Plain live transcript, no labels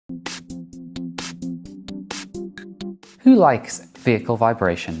Who likes vehicle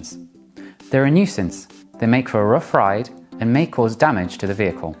vibrations? They're a nuisance. They make for a rough ride and may cause damage to the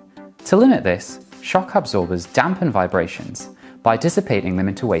vehicle. To limit this, shock absorbers dampen vibrations by dissipating them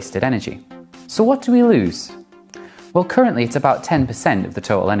into wasted energy. So what do we lose? Well, currently it's about 10% of the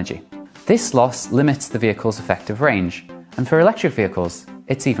total energy. This loss limits the vehicle's effective range, and for electric vehicles,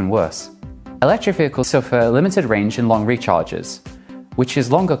 it's even worse. Electric vehicles suffer limited range and long recharges, which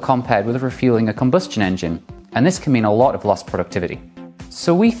is longer compared with refueling a combustion engine, and this can mean a lot of lost productivity.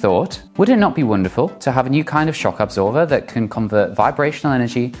 So we thought, would it not be wonderful to have a new kind of shock absorber that can convert vibrational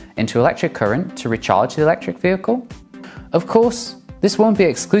energy into electric current to recharge the electric vehicle? Of course, this won't be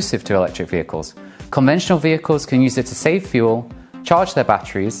exclusive to electric vehicles. Conventional vehicles can use it to save fuel, charge their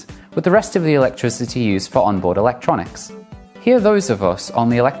batteries, with the rest of the electricity used for onboard electronics. Here those of us on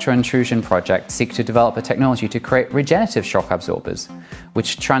the Electro-Intrusion project seek to develop a technology to create regenerative shock absorbers,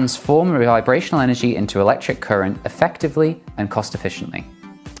 which transform vibrational energy into electric current effectively and cost efficiently.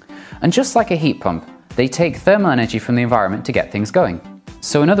 And just like a heat pump, they take thermal energy from the environment to get things going.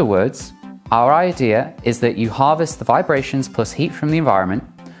 So in other words, our idea is that you harvest the vibrations plus heat from the environment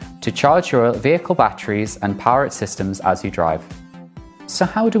to charge your vehicle batteries and power its systems as you drive. So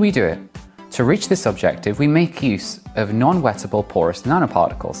how do we do it? To reach this objective, we make use of non-wettable porous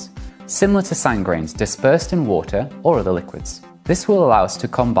nanoparticles, similar to sand grains dispersed in water or other liquids. This will allow us to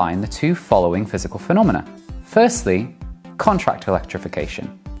combine the two following physical phenomena. Firstly, contract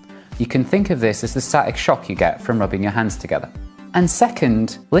electrification. You can think of this as the static shock you get from rubbing your hands together. And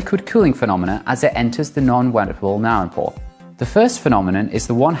second, liquid cooling phenomena as it enters the non-wettable nanopore. The first phenomenon is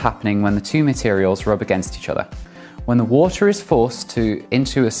the one happening when the two materials rub against each other. When the water is forced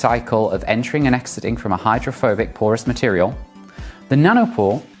into a cycle of entering and exiting from a hydrophobic porous material, the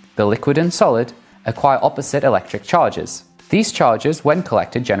nanopore, the liquid and solid, acquire opposite electric charges. These charges, when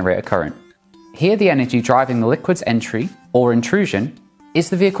collected, generate a current. Here the energy driving the liquid's entry, or intrusion, is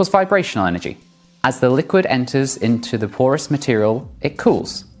the vehicle's vibrational energy. As the liquid enters into the porous material, it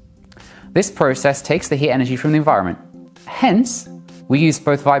cools. This process takes the heat energy from the environment. Hence, we use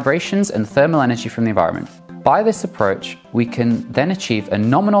both vibrations and thermal energy from the environment. By this approach, we can then achieve a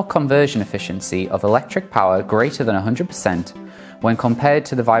nominal conversion efficiency of electric power greater than 100% when compared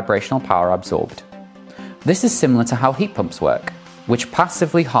to the vibrational power absorbed. This is similar to how heat pumps work, which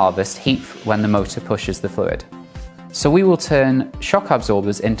passively harvest heat when the motor pushes the fluid. So we will turn shock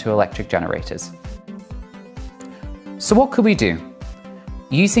absorbers into electric generators. So what could we do?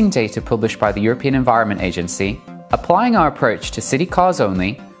 Using data published by the European Environment Agency, applying our approach to city cars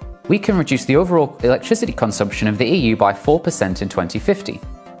only, we can reduce the overall electricity consumption of the EU by 4% in 2050.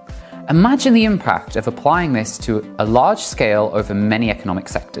 Imagine the impact of applying this to a large scale over many economic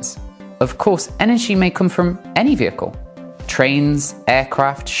sectors. Of course, energy may come from any vehicle. Trains,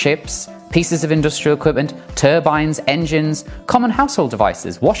 aircraft, ships, pieces of industrial equipment, turbines, engines, common household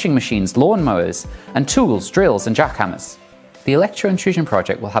devices, washing machines, lawnmowers, and tools, drills, and jackhammers. The Electro-Intrusion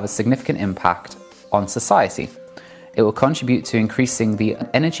project will have a significant impact on society. It will contribute to increasing the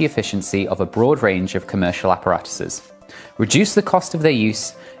energy efficiency of a broad range of commercial apparatuses, reduce the cost of their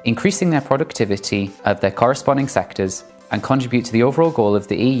use, increasing their productivity of their corresponding sectors, and contribute to the overall goal of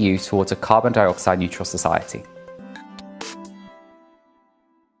the EU towards a carbon dioxide neutral society.